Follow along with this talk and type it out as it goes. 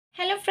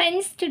Hello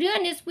friends, today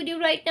on this video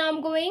right now I'm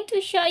going to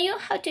show you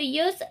how to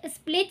use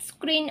split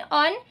screen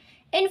on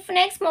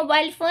Infinix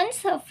mobile phone.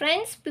 So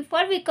friends,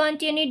 before we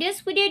continue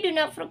this video, do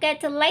not forget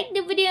to like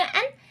the video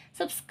and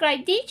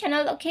subscribe the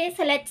channel. Okay,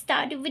 so let's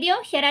start the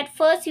video. Here at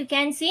first you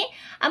can see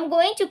I'm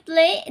going to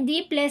play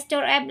the Play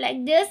Store app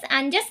like this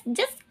and just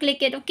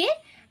click it, okay,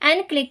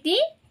 and click the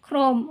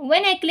Chrome.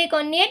 When I click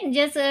on it,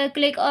 just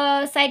click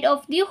side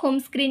of the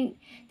home screen.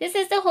 This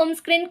is the home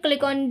screen.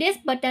 Click on this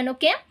button,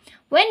 okay.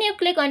 When you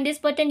click on this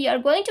button, you are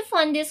going to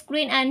find this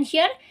screen, and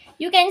here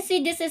you can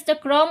see this is the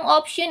Chrome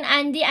option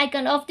and the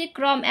icon of the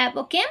Chrome app,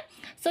 okay.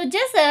 So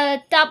just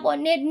tap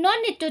on it. No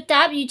need to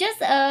tap, you just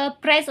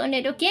press on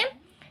it, okay.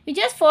 You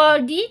just for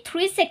the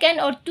 3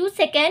 second or 2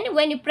 second,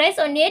 when you press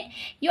on it,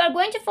 you are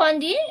going to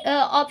find the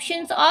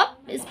options of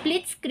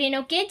split screen,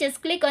 okay.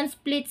 Just click on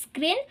split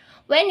screen.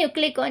 When you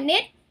click on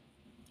it,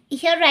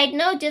 here right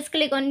now, just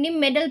click on the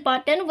middle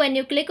button. When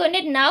you click on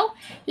it, now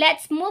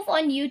let's move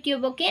on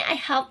YouTube, okay. I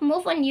have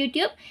moved on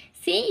YouTube.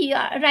 See, you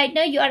are right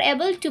now you are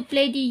able to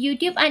play the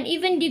YouTube and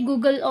even the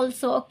Google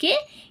also, okay.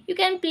 You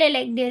can play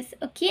like this,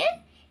 okay.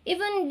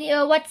 Even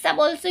the WhatsApp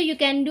also you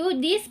can do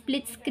the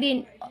split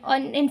screen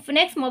on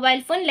Infinix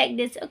mobile phone like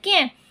this,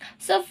 okay.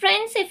 So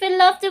friends, if you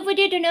love the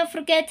video, do not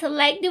forget to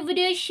like the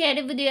video, share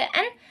the video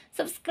and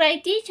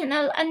subscribe the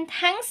channel, and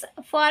thanks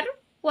for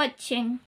watching.